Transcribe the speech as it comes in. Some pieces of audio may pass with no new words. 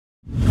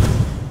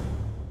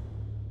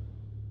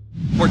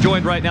We're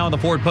joined right now on the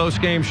Ford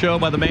Postgame Show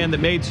by the man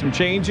that made some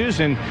changes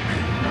and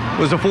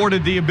was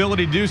afforded the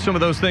ability to do some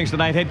of those things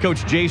tonight, head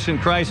coach Jason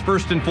Kreis.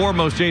 First and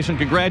foremost, Jason,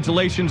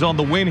 congratulations on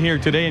the win here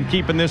today and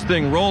keeping this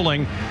thing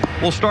rolling.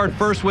 We'll start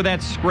first with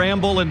that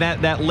scramble and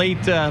that late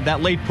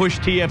push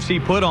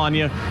TFC put on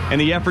you and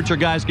the effort your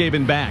guys gave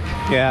in back.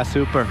 Yeah,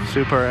 super.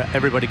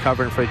 Everybody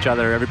covering for each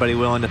other, everybody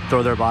willing to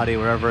throw their body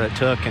wherever it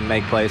took and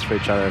make plays for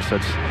each other. So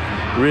it's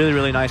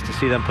really nice to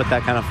see them put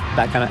that kind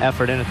of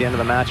effort in at the end of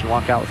the match and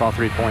walk out with all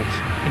 3 points.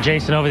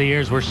 Jason, over the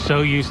years, we're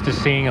so used to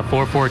seeing a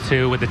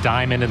 4-4-2 with a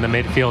diamond in the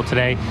midfield.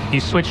 Today, you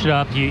switched it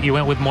up. You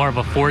went with more of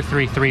a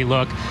 4-3-3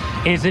 look.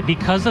 Is it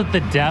because of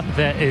the depth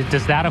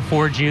does that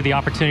afford you the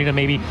opportunity to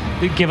maybe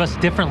give us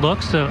different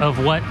looks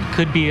of what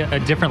could be a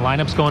different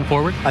lineups going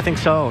forward? I think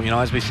so. You know,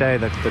 as we say,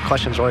 the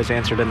questions are always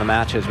answered in the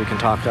matches. We can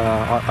talk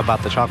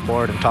about the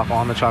chalkboard and talk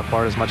on the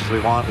chalkboard as much as we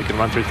want. We can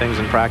run through things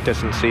in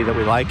practice and see that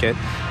we like it.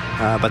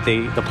 But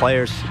the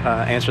players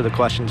answer the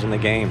questions in the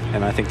game,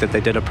 and I think that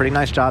they did a pretty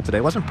nice job today.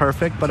 It wasn't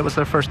perfect, but it was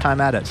their first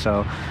time at it,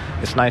 so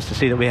it's nice to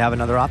see that we have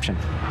another option.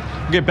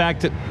 Get back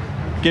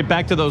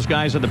to those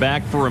guys at the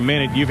back for a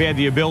minute. You've had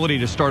the ability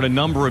to start a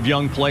number of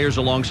young players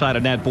alongside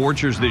of Nat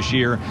Borchers this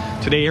year.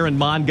 Today, Aaron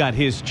Mon got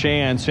his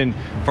chance, and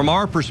from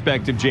our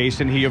perspective,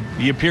 Jason,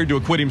 he appeared to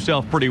acquit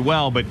himself pretty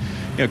well, but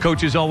you know,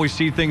 coaches always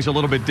see things a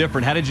little bit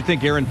different. How did you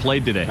think Aaron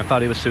played today? I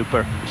thought he was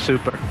super.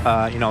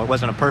 You know, it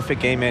wasn't a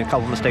perfect game. He made a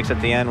couple mistakes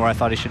at the end where I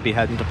thought he should be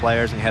heading to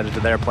players, and he headed to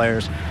their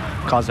players.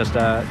 Caused us to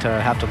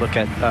have to look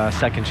at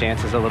second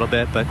chances a little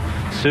bit, but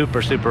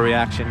super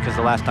reaction, because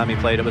the last time he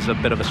played, it was a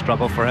bit of a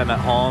struggle for him at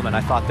home, and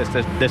I thought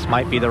this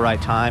might be the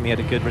right time. He had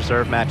a good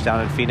reserve match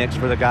down in Phoenix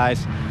for the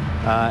guys,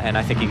 and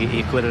I think he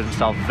acquitted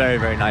himself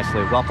very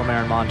nicely. Welcome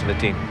Aaron Mon to the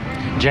team.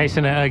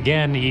 Jason,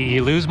 again,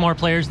 you lose more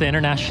players to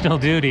international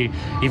duty.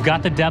 You've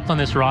got the depth on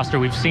this roster.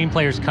 We've seen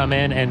players come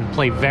in and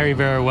play very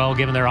well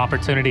given their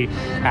opportunity.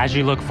 As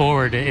you look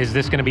forward, is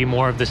this going to be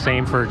more of the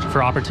same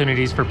for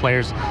opportunities for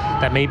players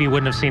that maybe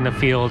wouldn't have seen the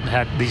field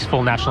had these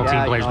full national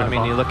team players been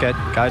involved? You look at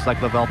guys like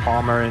Lavelle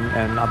Palmer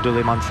and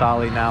Abdoulaye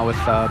Mansali now with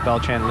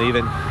Belchan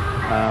leaving.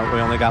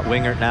 We only got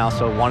Wingert now,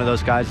 so one of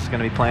those guys is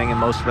going to be playing in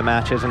most of the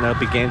matches, and there'll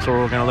be games where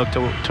we're going to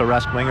look to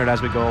rest Wingert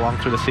as we go along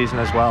through the season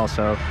as well.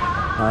 So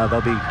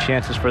there'll be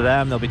chances for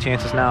them. There'll be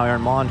chances now.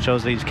 Aaron Mon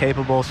shows that he's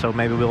capable, so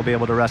maybe we'll be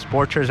able to rest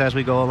Borchers as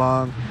we go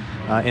along.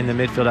 In the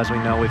midfield, as we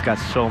know, we've got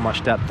so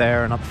much depth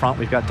there, and up front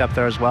we've got depth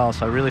there as well.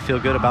 So I really feel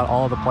good about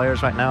all of the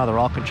players right now. They're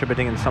all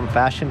contributing in some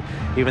fashion.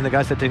 Even the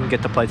guys that didn't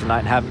get to play tonight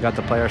and haven't got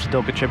to play are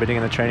still contributing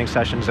in the training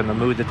sessions, and the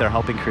mood that they're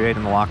helping create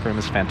in the locker room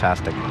is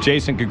fantastic.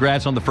 Jason,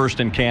 congrats on the first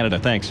in Canada.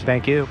 Thanks.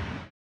 Thank you.